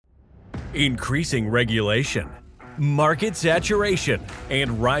Increasing regulation, market saturation,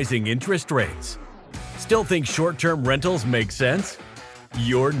 and rising interest rates. Still think short-term rentals make sense?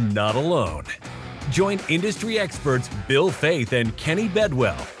 You're not alone. Join industry experts Bill Faith and Kenny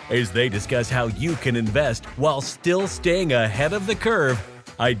Bedwell as they discuss how you can invest while still staying ahead of the curve,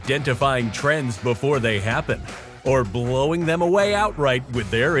 identifying trends before they happen, or blowing them away outright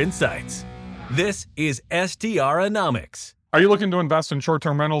with their insights. This is STR-onomics. Are you looking to invest in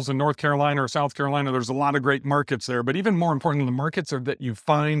short-term rentals in North Carolina or South Carolina? There's a lot of great markets there, but even more important, the markets are that you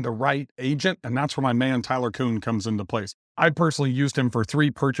find the right agent, and that's where my man Tyler Kuhn comes into place. I personally used him for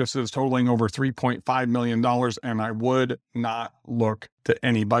 3 purchases totaling over $3.5 million, and I would not look to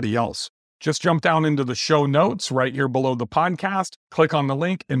anybody else. Just jump down into the show notes right here below the podcast, click on the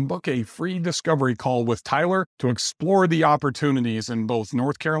link, and book a free discovery call with Tyler to explore the opportunities in both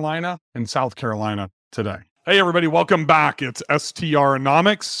North Carolina and South Carolina today. Hey everybody, welcome back. It's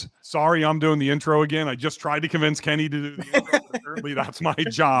STR-onomics. Sorry, I'm doing the intro again. I just tried to convince Kenny to do the intro. Apparently, that's my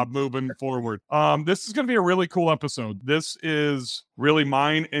job moving forward. This is going to be a really cool episode. This is really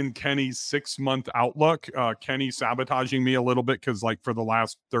mine and Kenny's 6-month outlook. Kenny sabotaging me a little bit because like for the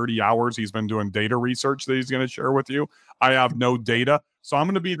last 30 hours, he's been doing data research that he's going to share with you. I have no data. So I'm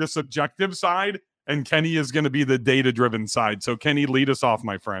going to be the subjective side, and Kenny is going to be the data-driven side. So Kenny, lead us off,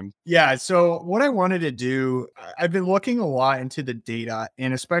 my friend. Yeah. So what I wanted to do, I've been looking a lot into the data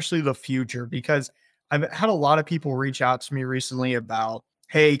and especially the future, because I've had a lot of people reach out to me recently about,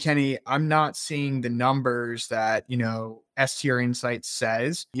 hey, Kenny, I'm not seeing the numbers that, STR Insights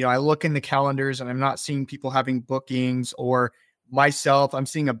says. I look in the calendars and I'm not seeing people having bookings, or myself, I'm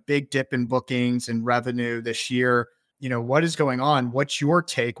seeing a big dip in bookings and revenue this year. What is going on? What's your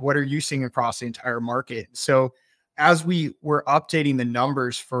take? What are you seeing across the entire market? So as we were updating the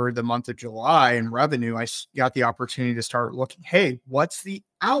numbers for the month of July and revenue, I got the opportunity to start looking, hey, what's the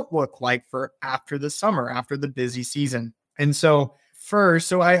outlook like for after the summer, after the busy season? And so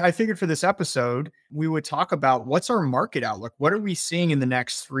I figured for this episode, we would talk about what's our market outlook? What are we seeing in the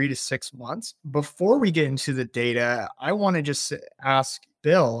next 3 to 6 months? Before we get into the data, I want to just ask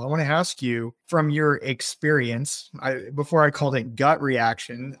Bill, I want to ask you from your experience, before I called it gut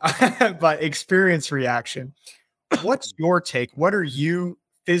reaction, but experience reaction. What's your take? What are you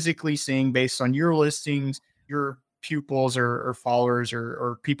physically seeing based on your listings, your pupils or followers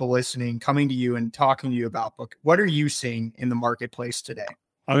or people listening, coming to you and talking to you about book? What are you seeing in the marketplace today?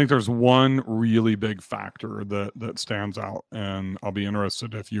 I think there's one really big factor that stands out, and I'll be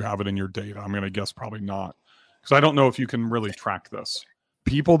interested if you have it in your data. I'm going to guess probably not, because I don't know if you can really track this.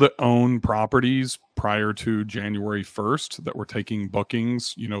 People that own properties prior to January 1st that were taking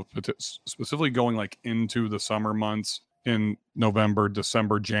bookings, specifically going like into the summer months in November,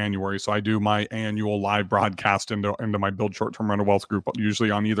 December, January. So I do my annual live broadcast into my Build Short-Term Rental Wealth group,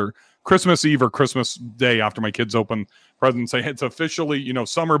 usually on either Christmas Eve or Christmas Day after my kids open presents. Say it's officially,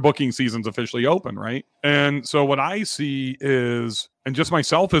 summer booking season's officially open, right? And so what I see is, and just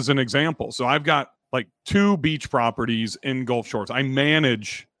myself as an example, so I've got like 2 beach properties in Gulf Shores. I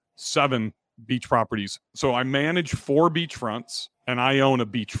manage 7 beach properties. So I manage 4 beachfronts and I own a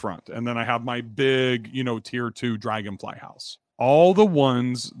beachfront. And then I have my big, tier 2 Dragonfly house. All the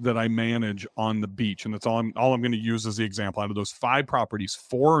ones that I manage on the beach, and that's all I'm going to use as the example. Out of those 5 properties,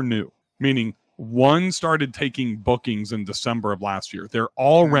 4 are new, meaning 1 started taking bookings in December of last year. They're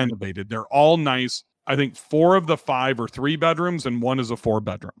all renovated. They're all nice. I think 4 of the 5 are 3 bedrooms and 1 is a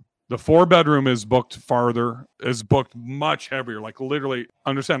 4-bedroom. The 4-bedroom is booked much heavier. Like literally,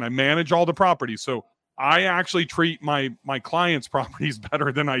 understand, I manage all the properties. So I actually treat my clients' properties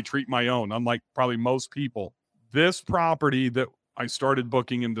better than I treat my own, unlike probably most people. This property that I started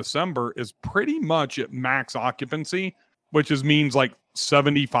booking in December is pretty much at max occupancy, which means like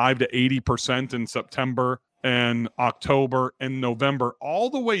 75 to 80% in September and October and November, all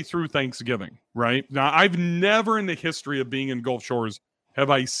the way through Thanksgiving, right? Now, I've never in the history of being in Gulf Shores have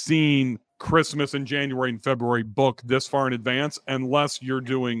I seen Christmas in January and February book this far in advance, unless you're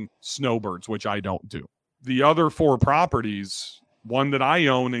doing snowbirds, which I don't do. The other 4 properties, one that I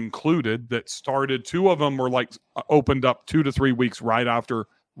own included, that started, 2 of them were like opened up 2 to 3 weeks right after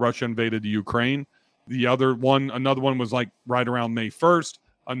Russia invaded the Ukraine. Another one was like right around May 1st.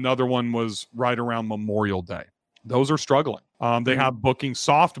 Another one was right around Memorial Day. Those are struggling. They have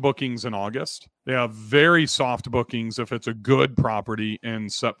soft bookings in August. They have very soft bookings if it's a good property in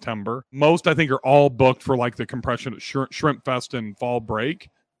September. Most, I think, are all booked for like the compression at Shrimp Fest and fall break.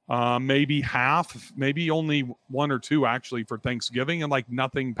 Maybe half, maybe only 1 or 2 actually for Thanksgiving, and like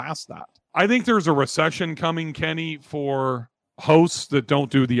nothing past that. I think there's a recession coming, Kenny, for hosts that don't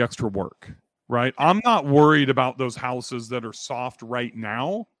do the extra work, right? I'm not worried about those houses that are soft right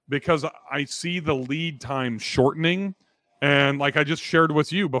now because I see the lead time shortening. And like I just shared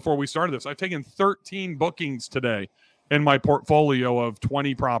with you before we started this, I've taken 13 bookings today in my portfolio of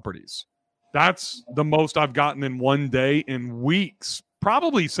 20 properties. That's the most I've gotten in one day in weeks,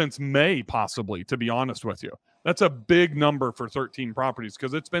 probably since May, possibly, to be honest with you. That's a big number for 13 properties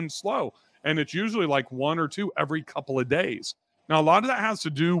because it's been slow. And it's usually like one or two every couple of days. Now, a lot of that has to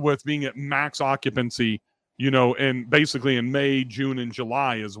do with being at max occupancy, and basically in May, June, and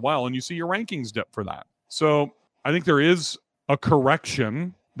July as well. And you see your rankings dip for that. So I think there is a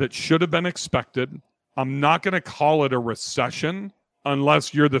correction that should have been expected. I'm not going to call it a recession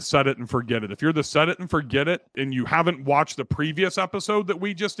unless you're the set it and forget it. If you're the set it and forget it and you haven't watched the previous episode that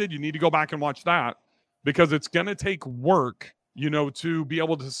we just did, you need to go back and watch that because it's going to take work, to be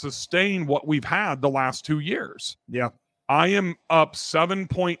able to sustain what we've had the last 2 years. Yeah. I am up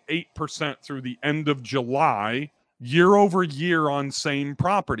 7.8% through the end of July, year over year on same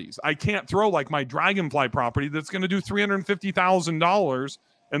properties. I can't throw like my Dragonfly property that's going to do $350,000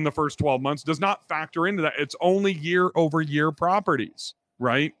 in the first 12 months, does not factor into that. It's only year over year properties,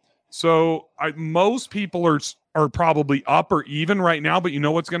 right? So most people are probably up or even right now, but you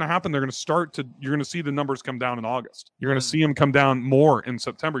know what's going to happen? They're going to you're going to see the numbers come down in August. You're going to see them come down more in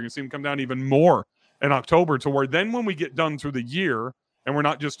September. You're going to see them come down even more in October, to where then when we get done through the year and we're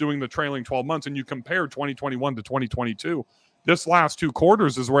not just doing the trailing 12 months and you compare 2021 to 2022, this last 2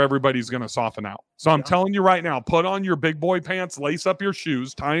 quarters is where everybody's going to soften out. So I'm telling you right now, put on your big boy pants, lace up your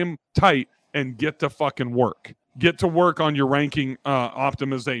shoes, tie them tight, and get to fucking work. Get to work on your ranking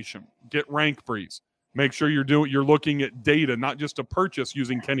optimization. Get rank freeze. Make sure you're looking at data, not just to purchase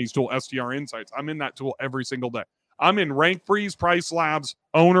using Kenny's tool, STR Insights. I'm in that tool every single day. I'm in rank freeze, price labs,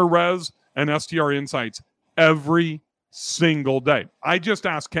 owner res, and STR Insights every single day. I just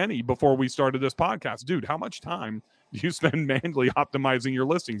asked Kenny before we started this podcast, dude, how much time do you spend manually optimizing your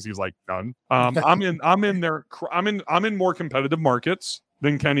listings? He's like, none. I'm in more competitive markets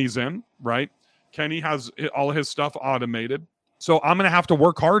than Kenny's in, right? Kenny has all his stuff automated. So I'm going to have to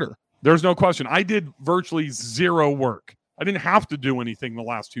work harder. There's no question. I did virtually zero work. I didn't have to do anything the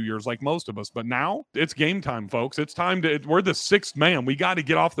last 2 years like most of us, but now it's game time, folks. It's time we're the 6th man. We got to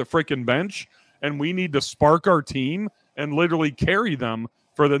get off the freaking bench and we need to spark our team and literally carry them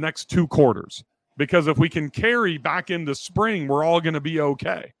for the next 2 quarters. Because if we can carry back into spring, we're all going to be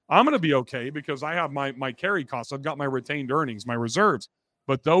okay. I'm going to be okay because I have my carry costs. I've got my retained earnings, my reserves.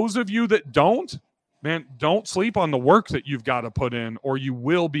 But those of you that don't, man, don't sleep on the work that you've got to put in, or you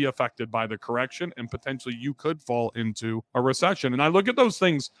will be affected by the correction and potentially you could fall into a recession. And I look at those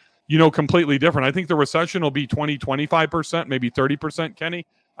things, completely different. I think the recession will be 20, 25%, maybe 30%, Kenny.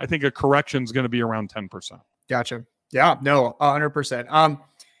 I think a correction is going to be around 10%. Gotcha. Yeah, no, 100%.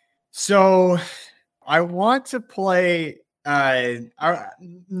 So I want to play,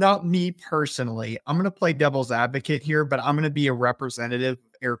 not me personally. I'm going to play devil's advocate here, but I'm going to be a representative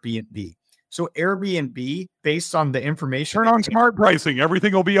of Airbnb. So Airbnb, based on the information, turn on smart pricing,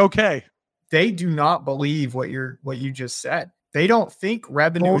 everything will be okay. They do not believe what you just said. They don't think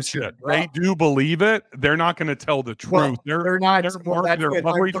revenue is bullshit. They do believe it. They're not going to tell the truth. Well, they're not. They're a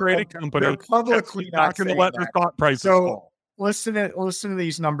publicly traded company. They're publicly not going to let their stock prices fall. Listen to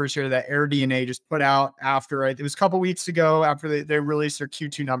these numbers here that AirDNA just put out after it was a couple weeks ago after they released their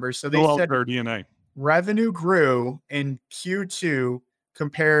Q2 numbers. So they said AirDNA revenue grew in Q2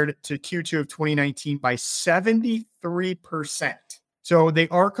 compared to Q2 of 2019 by 73%. So they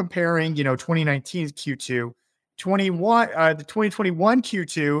are comparing, 2019's Q2, the 2021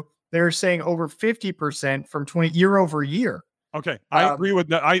 Q2. They're saying over 50% from year over year. Okay, I agree with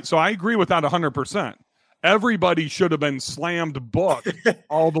that. I agree with that 100%. Everybody should have been slammed booked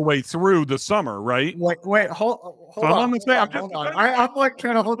all the way through the summer, right? Wait, hold on. I'm like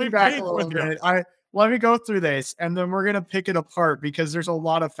trying to hold you back a little bit. Let me go through this, and then we're gonna pick it apart because there's a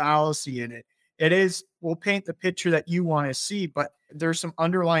lot of fallacy in it. We'll paint the picture that you want to see, but there's some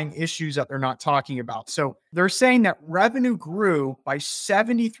underlying issues that they're not talking about. So they're saying that revenue grew by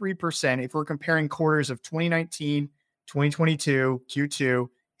 73% if we're comparing quarters of 2019, 2022, Q2,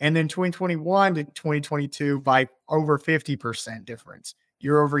 and then 2021 to 2022 by over 50% difference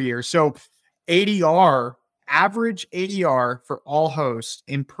year over year. So average ADR for all hosts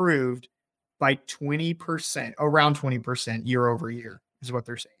improved by 20%, around 20% year over year is what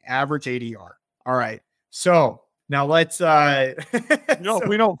they're saying. Average ADR. All right. So now let's if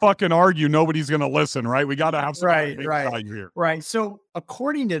we don't fucking argue, nobody's gonna listen, right? We gotta have some value here. Right. So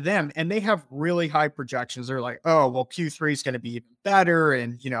according to them, and they have really high projections, they're like, oh, well, Q3 is gonna be even better,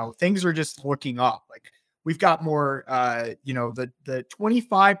 and things are just looking up. Like we've got more the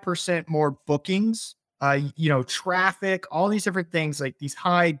 25% more bookings traffic, all these different things, like these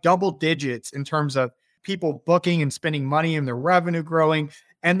high double digits in terms of people booking and spending money and their revenue growing.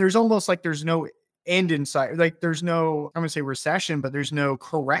 And there's almost like there's no end in sight. Like there's no, I'm going to say recession, but there's no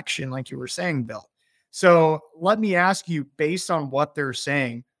correction, like you were saying, Bill. So let me ask you, based on what they're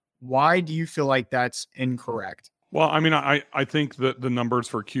saying, why do you feel like that's incorrect? Well, I mean, I think that the numbers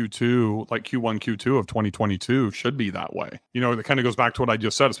for Q2, like Q1, Q2 of 2022 should be that way. That kind of goes back to what I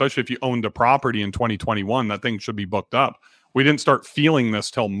just said, especially if you owned a property in 2021, that thing should be booked up. We didn't start feeling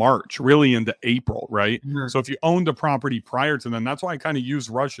this till March, really into April, right? Mm-hmm. So if you owned a property prior to then, that's why I kind of use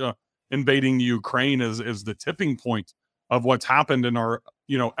Russia invading Ukraine as the tipping point of what's happened in our,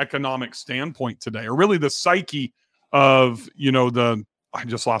 economic standpoint today, or really the psyche of, I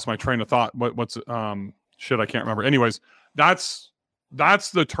just lost my train of thought. I can't remember. Anyways, that's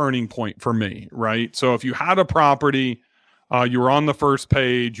the turning point for me, right? So if you had a property, you were on the first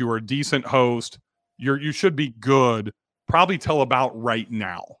page, you were a decent host, you should be good, probably till about right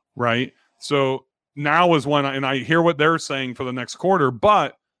now, right? So now is when, and I hear what they're saying for the next quarter,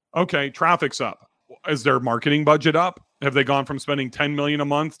 but okay, traffic's up. Is their marketing budget up? Have they gone from spending 10 million a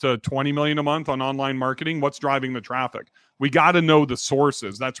month to 20 million a month on online marketing? What's driving the traffic? We got to know the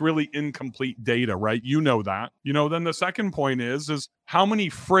sources. That's really incomplete data, right? You know that. Then the second point is how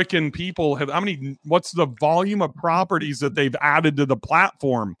many freaking people what's the volume of properties that they've added to the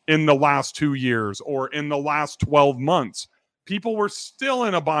platform in the last 2 years or in the last 12 months? People were still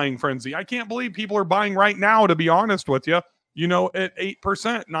in a buying frenzy. I can't believe people are buying right now, to be honest with you. At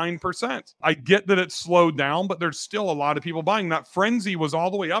 8%, 9%. I get that it's slowed down, but there's still a lot of people buying. That frenzy was all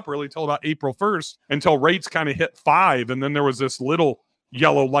the way up really till about April 1st, until rates kind of hit 5. And then there was this little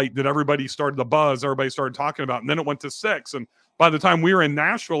yellow light that everybody started talking about. And then it went to 6. And by the time we were in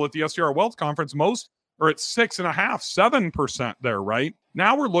Nashville at the STR Wealth Conference, most are at 6.5%, 7% there, right?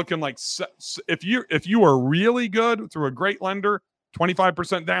 Now we're looking like, if you are really good through a great lender,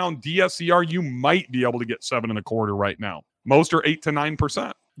 25% down, DSCR, you might be able to get 7.25% right now. Most are 8 to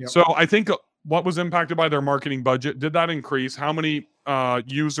 9%. Yep. So I think what was impacted by their marketing budget, did that increase? How many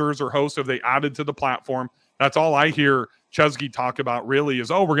users or hosts have they added to the platform? That's all I hear Chesky talk about really is,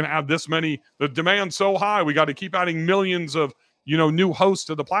 we're going to add this many. The demand's so high. We got to keep adding millions of, new hosts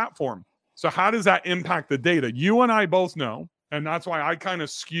to the platform. So how does that impact the data? You and I both know, and that's why I kind of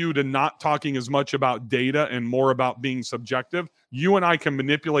skew to not talking as much about data and more about being subjective. You and I can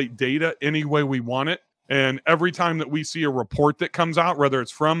manipulate data any way we want it. And every time that we see a report that comes out, whether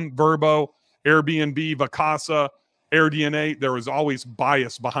it's from Verbo, Airbnb, Vacasa, AirDNA, there is always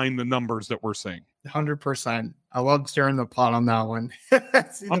bias behind the numbers that we're seeing. 100%. I love stirring the pot on that one.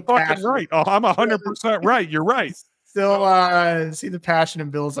 I'm fucking right. Oh, I'm 100% right. You're right. Still see the passion in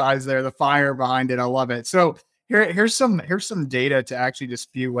Bill's eyes there, the fire behind it. I love it. So here's some data to actually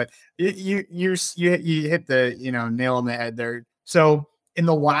dispute what you hit the nail on the head there. So in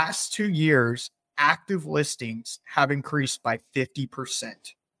the last 2 years, active listings have increased by 50%.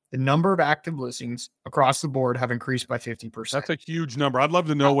 The number of active listings across the board have increased by 50%. That's a huge number. I'd love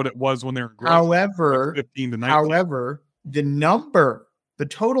to know what it was when they were growing. However, 15 to 19. However, the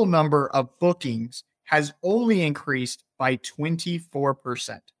total number of bookings has only increased by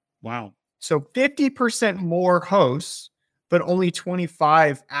 24%. Wow. So 50% more hosts, but only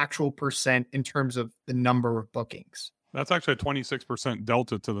 25 actual percent in terms of the number of bookings. That's actually a 26%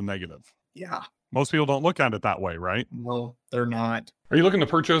 delta to the negative. Yeah. Most people don't look at it that way, right? No, they're not. Are you looking to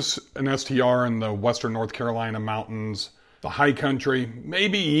purchase an STR in the Western North Carolina mountains, the high country,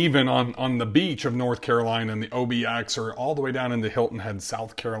 maybe even on the beach of North Carolina and the OBX, or all the way down into Hilton Head,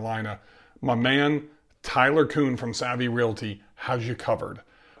 South Carolina? My man, Tyler Kuhn from Savvy Realty has you covered.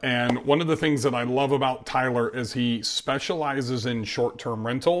 And one of the things that I love about Tyler is he specializes in short-term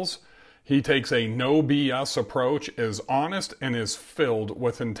rentals. He takes a no BS approach, is honest, and is filled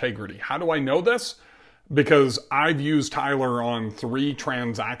with integrity. How do I know this? Because I've used Tyler on 3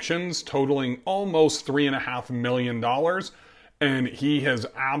 transactions totaling almost $3.5 million, and he has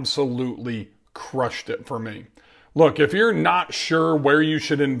absolutely crushed it for me. Look, if you're not sure where you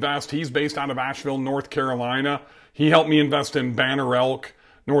should invest, he's based out of Asheville, North Carolina. He helped me invest in Banner Elk,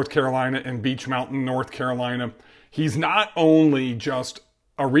 North Carolina, and Beach Mountain, North Carolina. He's not only just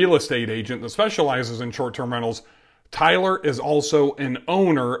a real estate agent that specializes in short-term rentals. Tyler is also an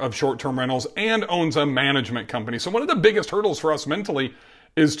owner of short-term rentals and owns a management company. So one of the biggest hurdles for us mentally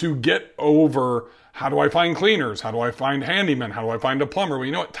is to get over, how do I find cleaners? How do I find handymen? How do I find a plumber? Well,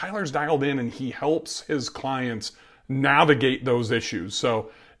 you know what? Tyler's dialed in and he helps his clients navigate those issues.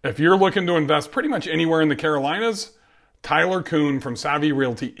 So if you're looking to invest pretty much anywhere in the Carolinas, Tyler Kuhn from Savvy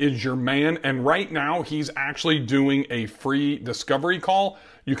Realty is your man. And right now he's actually doing a free discovery call.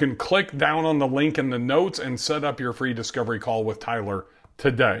 You can click down on the link in the notes and set up your free discovery call with Tyler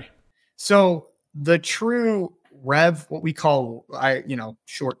today. So the true what we call,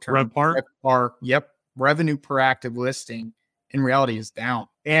 short-term RevPAR? revenue per active listing in reality is down.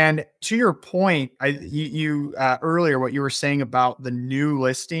 And to your point, you earlier, what you were saying about the new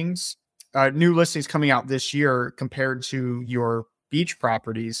listings coming out this year compared to your beach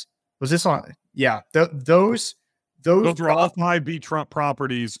properties. Was this on? Yeah. Those are all 5 beachfront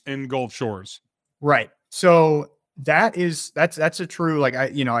properties in Gulf Shores. Right. So that's a true, like, I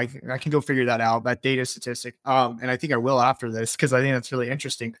can go figure that out, that data statistic. And I think I will after this, because I think that's really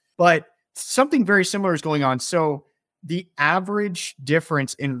interesting. But something very similar is going on. So the average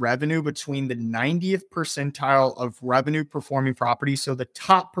difference in revenue between the 90th percentile of revenue performing properties, so the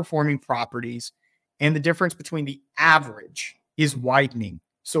top performing properties, and the difference between the average is widening.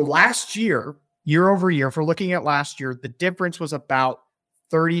 So last year over year, if we're looking at last year, the difference was about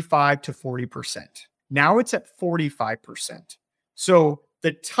 35 to 40%. Now it's at 45%. So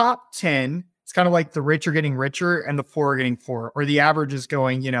the top 10, it's kind of like the rich are getting richer and the poor are getting poorer, or the average is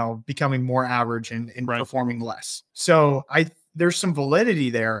going, becoming more average and Right. performing less. So there's some validity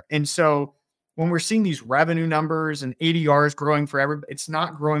there. And so when we're seeing these revenue numbers and ADRs growing for everybody, it's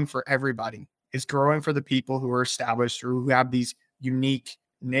not growing for everybody. It's growing for the people who are established or who have these unique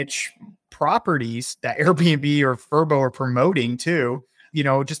niche properties that Airbnb or Vrbo are promoting too.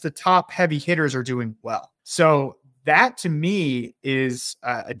 Just the top heavy hitters are doing well. So that to me is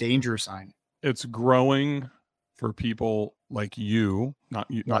a danger sign. It's growing for people like you, not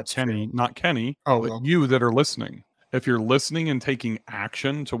Kenny, but you that are listening. If you're listening and taking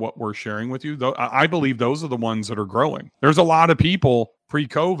action to what we're sharing with you, though, I believe those are the ones that are growing. There's a lot of people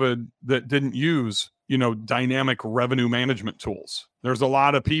pre-COVID that didn't use, dynamic revenue management tools. There's a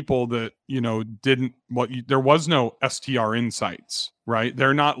lot of people that, there was no STR insights, right?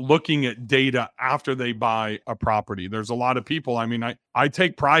 They're not looking at data after they buy a property. There's a lot of people. I mean, I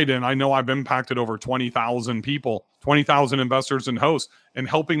take pride in, I know I've impacted over 20,000 people, 20,000 investors and hosts, and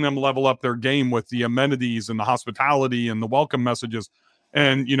helping them level up their game with the amenities and the hospitality and the welcome messages.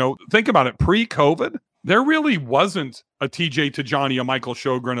 And, think about it, pre-COVID, there really wasn't a TJ Tajani, a Michael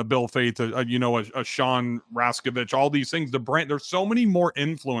Sjogren, a Bill Faith, a Sean Raskovich, all these things. There's so many more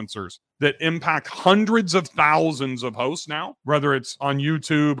influencers that impact hundreds of thousands of hosts now, whether it's on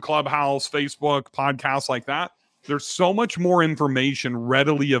YouTube, Clubhouse, Facebook, podcasts like that. There's so much more information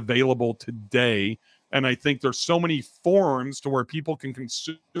readily available today. And I think there's so many forums to where people can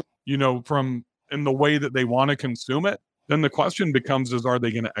consume, from in the way that they want to consume it. Then the question becomes, are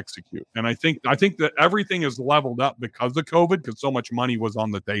they going to execute? And I think that everything is leveled up because of COVID, because so much money was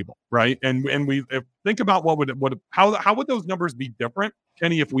on the table, right? And think about how would those numbers be different,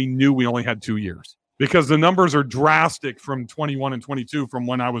 Kenny, if we knew we only had 2 years? Because the numbers are drastic from 21 and 22 from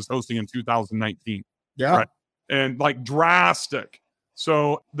when I was hosting in 2019. Yeah. Right? And like drastic.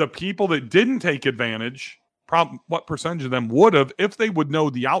 So the people that didn't take advantage, what percentage of them would have if they would know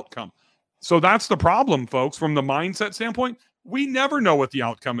the outcome? So that's the problem, folks. From the mindset standpoint, we never know what the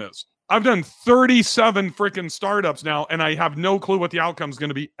outcome is. I've done 37 freaking startups now, and I have no clue what the outcome is going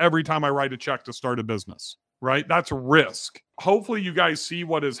to be every time I write a check to start a business, right? That's risk. Hopefully you guys see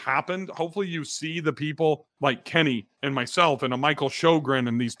what has happened. Hopefully you see the people like Kenny and myself and a Michael Sjogren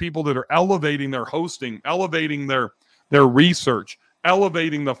and these people that are elevating their hosting, elevating their research,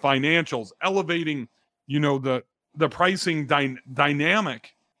 elevating the financials, elevating, the pricing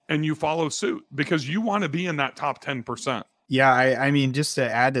dynamic. And you follow suit because you want to be in that top 10%. Yeah. I mean, just to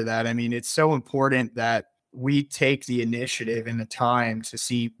add to that, I mean, it's so important that we take the initiative and the time to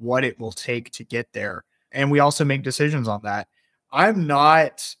see what it will take to get there. And we also make decisions on that. I'm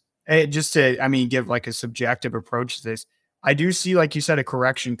not give like a subjective approach to this. I do see, like you said, a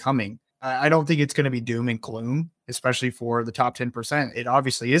correction coming. I don't think it's going to be doom and gloom, especially for the top 10%. It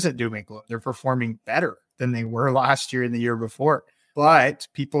obviously isn't doom and gloom. They're performing better than they were last year and the year before. But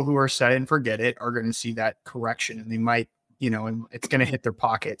people who are set and forget it are going to see that correction, and they might, and it's going to hit their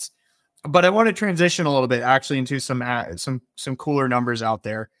pockets. But I want to transition a little bit actually into some cooler numbers out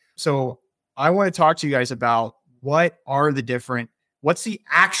there. So I want to talk to you guys about what's the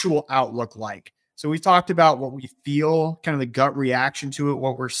actual outlook like? So we talked about what we feel, kind of the gut reaction to it,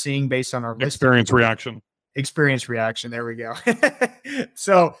 what we're seeing based on our experience reaction. There we go.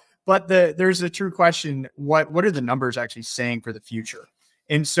 So, but there's a true question. What are the numbers actually saying for the future?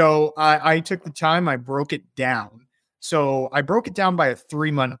 And so I took the time, I broke it down. So I broke it down by a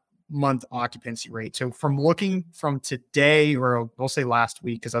 3-month occupancy rate. So from looking from today, or we'll say last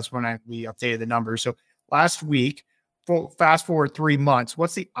week, because that's when we updated the numbers. So last week, fast forward 3 months,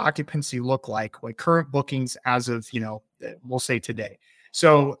 what's the occupancy look like current bookings as of, we'll say today.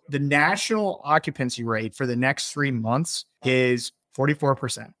 So the national occupancy rate for the next 3 months is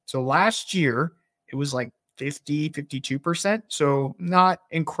 44%. So last year it was like 50, 52%. So not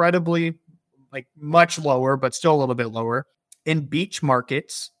incredibly like much lower, but still a little bit lower. In beach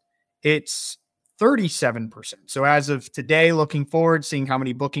markets, it's 37%. So as of today, looking forward, seeing how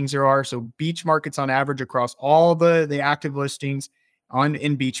many bookings there are. So beach markets on average across all the active listings on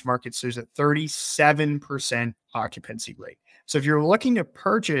in beach markets, there's a 37% occupancy rate. So if you're looking to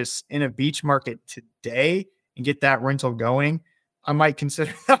purchase in a beach market today and get that rental going, I might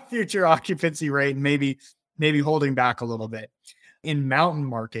consider that future occupancy rate and maybe holding back a little bit. In mountain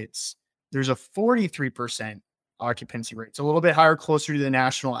markets, there's a 43% occupancy rate. It's a little bit higher, closer to the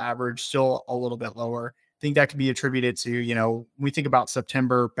national average, still a little bit lower. I think that could be attributed to, when we think about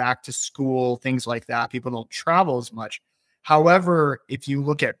September, back to school, things like that. People don't travel as much. However, if you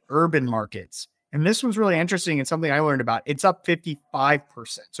look at urban markets, and this was really interesting and something I learned about, it's up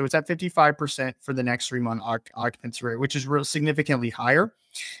 55%. So it's at 55% for the next 3-month occupancy rate, which is real significantly higher.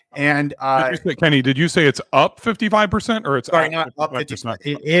 And Kenny, did you say it's up 55% or it's sorry, not up 55%?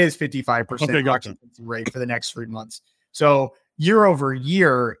 It is 55% occupancy rate for the next 3 months. So year over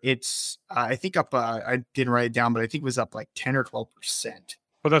year, it's I think up. I didn't write it down, but I think it was up like 10 or 12%.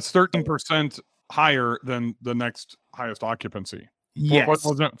 But that's 13% higher than the next highest occupancy. Yes. What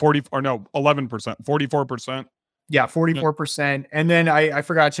was it? 40 or no, 11%, 44%. Yeah, 44%. And then I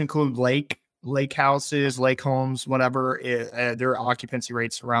forgot to include lake houses, lake homes, whatever. Their occupancy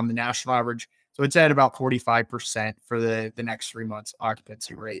rates around the national average. So it's at about 45% for the next 3 months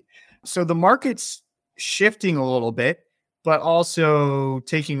occupancy rate. So the market's shifting a little bit, but also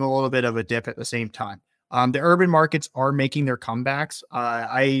taking a little bit of a dip at the same time. The urban markets are making their comebacks.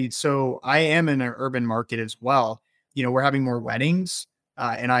 I am in an urban market as well. We're having more weddings,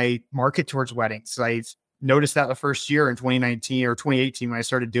 and I market towards weddings. So I've noticed that the first year in 2019 or 2018, when I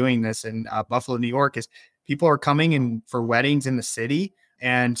started doing this in Buffalo, New York, is people are coming in for weddings in the city.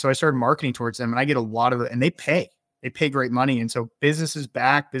 And so I started marketing towards them, and I get a lot of it, and they pay great money. And so business is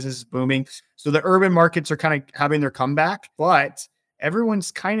back, business is booming. So the urban markets are kind of having their comeback, but everyone's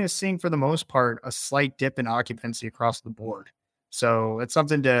kind of seeing, for the most part, a slight dip in occupancy across the board. So it's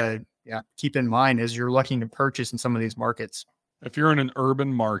something to keep in mind as you're looking to purchase in some of these markets. If you're in an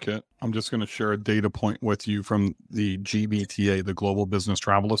urban market, I'm just going to share a data point with you from the GBTA, the Global Business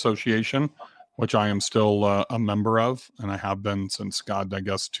Travel Association, which I am still a member of, and I have been since,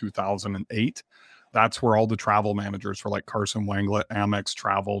 2008. That's where all the travel managers for like Carson Wanglet, Amex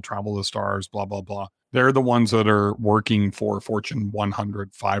Travel, Travel the Stars, blah, blah, blah. They're the ones that are working for Fortune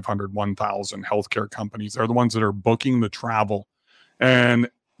 100, 500, 1,000 healthcare companies. They're the ones that are booking the travel. And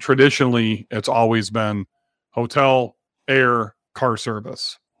traditionally, it's always been hotel, air, car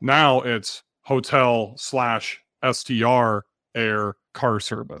service. Now it's hotel / STR, air, car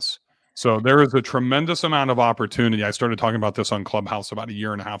service. So there is a tremendous amount of opportunity. I started talking about this on Clubhouse about a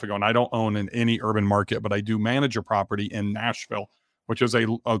year and a half ago, and I don't own in any urban market, but I do manage a property in Nashville, which is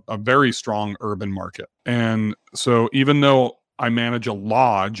a very strong urban market. And so even though I manage a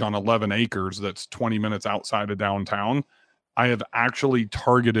lodge on 11 acres that's 20 minutes outside of downtown, I have actually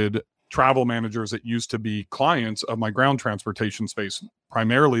targeted travel managers that used to be clients of my ground transportation space,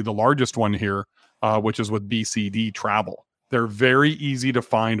 primarily the largest one here, which is with BCD Travel. They're very easy to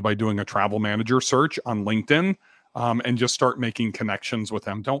find by doing a travel manager search on LinkedIn, and just start making connections with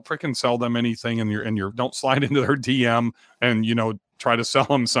them. Don't freaking sell them anything, and don't slide into their DM and try to sell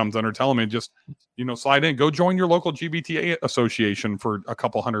them something or tell them, just slide in. Go join your local GBTA association for a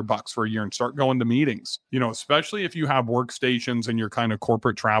couple $100 for a year and start going to meetings. Especially if you have workstations and you're kind of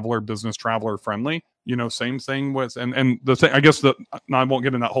corporate traveler, business traveler friendly. Same thing with and the thing. I guess I won't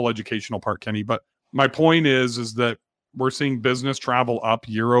get in that whole educational part, Kenny, but my point is that we're seeing business travel up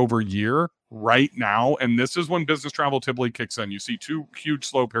year over year right now. And this is when business travel typically kicks in. You see 2 huge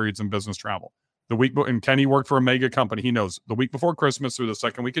slow periods in business travel. And Kenny worked for a mega company. He knows the week before Christmas through the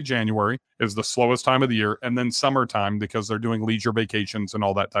second week of January is the slowest time of the year. And then summertime, because they're doing leisure vacations and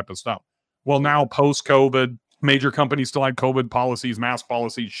all that type of stuff. Well, now post-COVID, major companies still had COVID policies, mask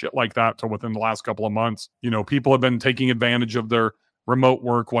policies, shit like that. So within the last couple of months, people have been taking advantage of their remote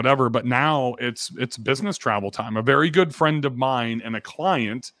work, whatever. But now it's business travel time. A very good friend of mine and a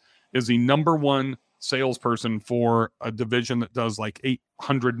client is the number one salesperson for a division that does like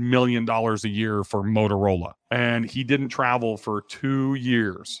 $800 million a year for Motorola. And he didn't travel for 2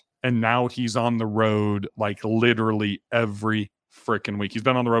 years. And now he's on the road like literally every freaking week. He's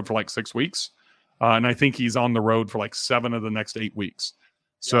been on the road for like 6 weeks. And I think he's on the road for like 7 of the next 8 weeks.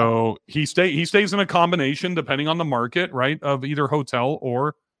 So he stays in a combination, depending on the market, right, of either hotel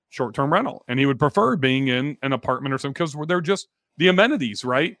or short-term rental. And he would prefer being in an apartment or something, because the amenities,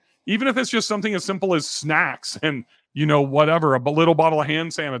 right? Even if it's just something as simple as snacks and, whatever, a little bottle of hand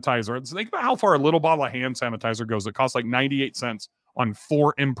sanitizer. Think about how far a little bottle of hand sanitizer goes. It costs like 98 cents on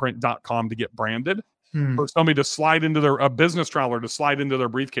 4imprint.com to get branded for somebody to slide into a business traveler to slide into their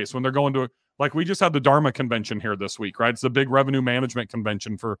briefcase when they're going to, like we just had the Dharma convention here this week, right? It's the big revenue management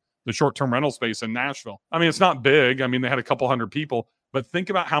convention for the short-term rental space in Nashville. I mean, it's not big. I mean, they had a couple hundred people, but think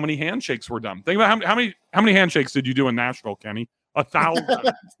about how many handshakes were done. Think about how many handshakes did you do in Nashville, Kenny? 1,000,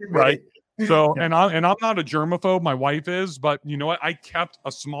 right? So, and I'm not a germaphobe. My wife is, but you know what? I kept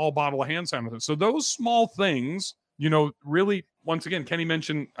a small bottle of hand sanitizer. So those small things, really, once again, Kenny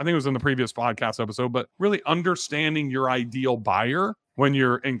mentioned, I think it was in the previous podcast episode, but really understanding your ideal buyer when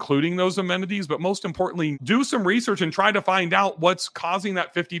you're including those amenities. But most importantly, do some research and try to find out what's causing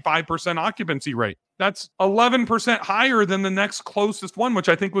that 55% occupancy rate. That's 11% higher than the next closest one, which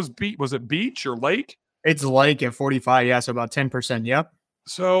I think was beach or lake? It's lake at 45. Yeah. So about 10%. Yep.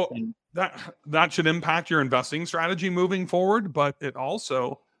 So that should impact your investing strategy moving forward, but it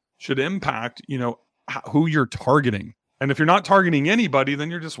also should impact, who you're targeting. And if you're not targeting anybody, then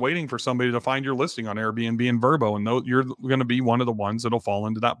you're just waiting for somebody to find your listing on Airbnb and Vrbo, and you're going to be one of the ones that'll fall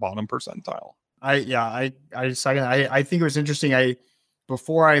into that bottom percentile. I think it was interesting.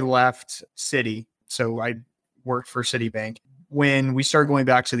 Before I left Citi, so I worked for Citibank. When we started going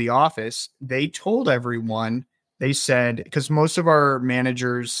back to the office, they told everyone, they said, because most of our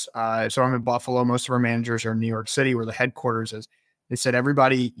managers, so I'm in Buffalo, most of our managers are in New York City, where the headquarters is. They said,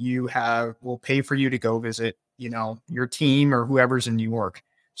 everybody will pay for you to go visit, your team or whoever's in New York.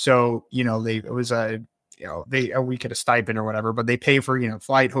 So, it was a week at a stipend or whatever, but they pay for,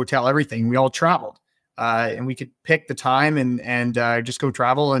 flight, hotel, everything. We all traveled, and we could pick the time and just go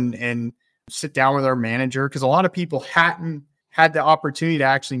travel and sit down with our manager. Cause a lot of people hadn't had the opportunity to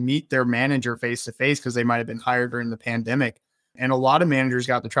actually meet their manager face to face because they might've been hired during the pandemic. And a lot of managers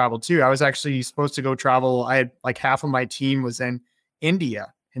got to travel too. I was actually supposed to go travel. I had like half of my team was in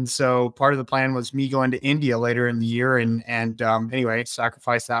India. And so part of the plan was me going to India later in the year and anyway,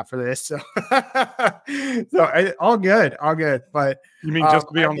 sacrifice that for this. So, all good. But you mean just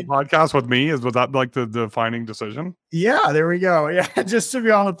to be on the podcast with me? Was that like the defining decision? Yeah, there we go. Yeah. Just to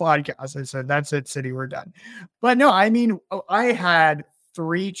be on the podcast. I said, that's it, City, we're done. But no, I mean, I had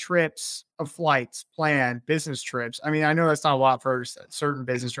 3 trips of flights planned, business trips. I mean, I know that's not a lot for a certain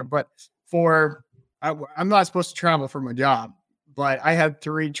business trip, but I'm not supposed to travel for my job. But I had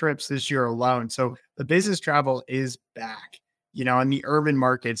 3 trips this year alone. So the business travel is back, and the urban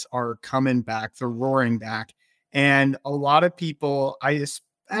markets are coming back. They're roaring back. And a lot of people, I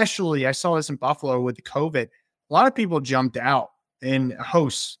saw this in Buffalo with the COVID, a lot of people jumped out and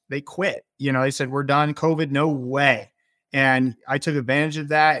hosts, they quit. They said, we're done. COVID, no way. And I took advantage of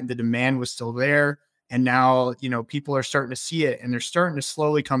that, and the demand was still there. And now, people are starting to see it, and they're starting to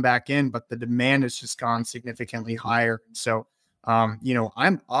slowly come back in, but the demand has just gone significantly higher. So,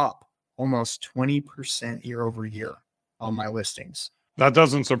 I'm up almost 20% year over year on my listings. That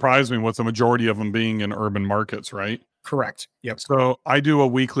doesn't surprise me with the majority of them being in urban markets, right? Correct. Yep. So I do a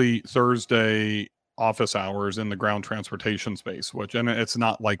weekly Thursday office hours in the ground transportation space, and it's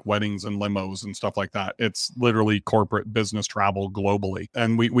not like weddings and limos and stuff like that. It's literally corporate business travel globally.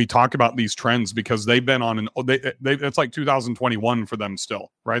 And we talk about these trends because they've been on it's like 2021 for them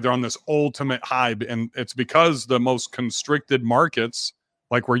still, right? They're on this ultimate high, and it's because the most constricted markets,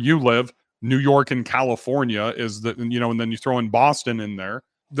 like where you live, New York and California and then you throw in Boston in there.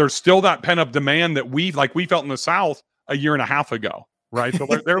 There's still that pent up demand that we felt in the South a year and a half ago. Right. So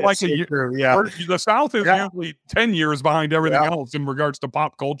they're like the South is usually 10 years behind everything else in regards to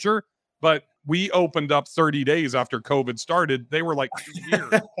pop culture. But we opened up 30 days after COVID started. They were like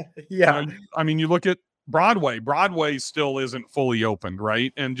 2 years. I mean, you look at Broadway. Broadway still isn't fully opened.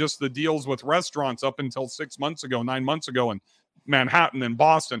 Right. And just the deals with restaurants up until 9 months ago in Manhattan and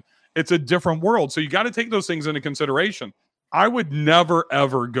Boston, it's a different world. So you got to take those things into consideration. I would never,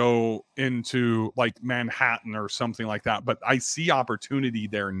 ever go into like Manhattan or something like that, but I see opportunity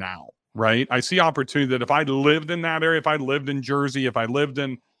there now, right? I see opportunity that if I lived in that area, if I lived in Jersey, if I lived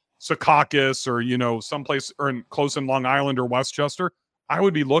in Secaucus or, someplace or close in Long Island or Westchester, I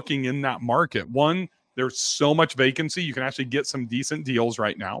would be looking in that market. 1, there's so much vacancy. You can actually get some decent deals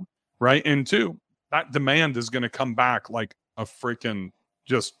right now, right? And 2, that demand is going to come back like a freaking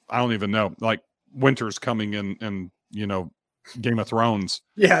I don't even know, like winter's coming in and, Game of Thrones.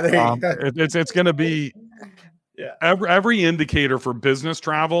 Yeah, there you go. It's going to be every indicator for business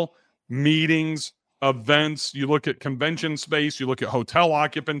travel, meetings, events. You look at convention space, you look at hotel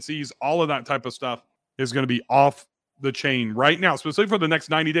occupancies, all of that type of stuff is going to be off the chain right now, specifically for the next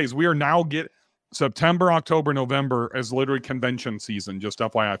 90 days. We are now September, October, November is literally convention season, just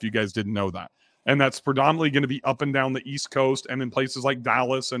FYI, if you guys didn't know that. And that's predominantly going to be up and down the East Coast and in places like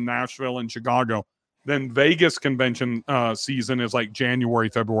Dallas and Nashville and Chicago. Then Vegas convention season is like January,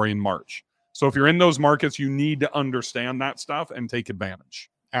 February, and March. So if you're in those markets, you need to understand that stuff and take advantage.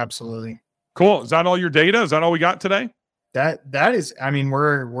 Absolutely. Cool. Is that all your data? Is that all we got today? That is, I mean,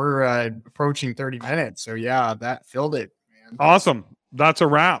 we're approaching 30 minutes. So yeah, that filled it, man. Awesome. That's a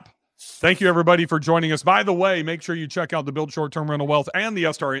wrap. Thank you, everybody, for joining us. By the way, make sure you check out the Build Short-Term Rental Wealth and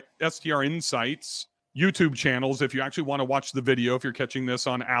the STR Insights YouTube channels if you actually want to watch the video, if you're catching this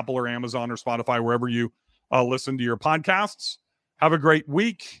on Apple or Amazon or Spotify, wherever you listen to your podcasts. Have a great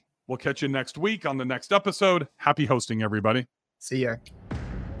week. We'll catch you next week on the next episode. Happy hosting, everybody. See ya.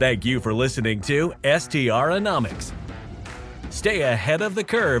 Thank you for listening to STRonomics. Stay ahead of the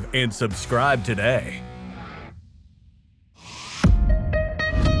curve and subscribe today.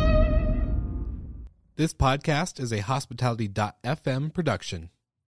 This podcast is a Hospitality.fm production.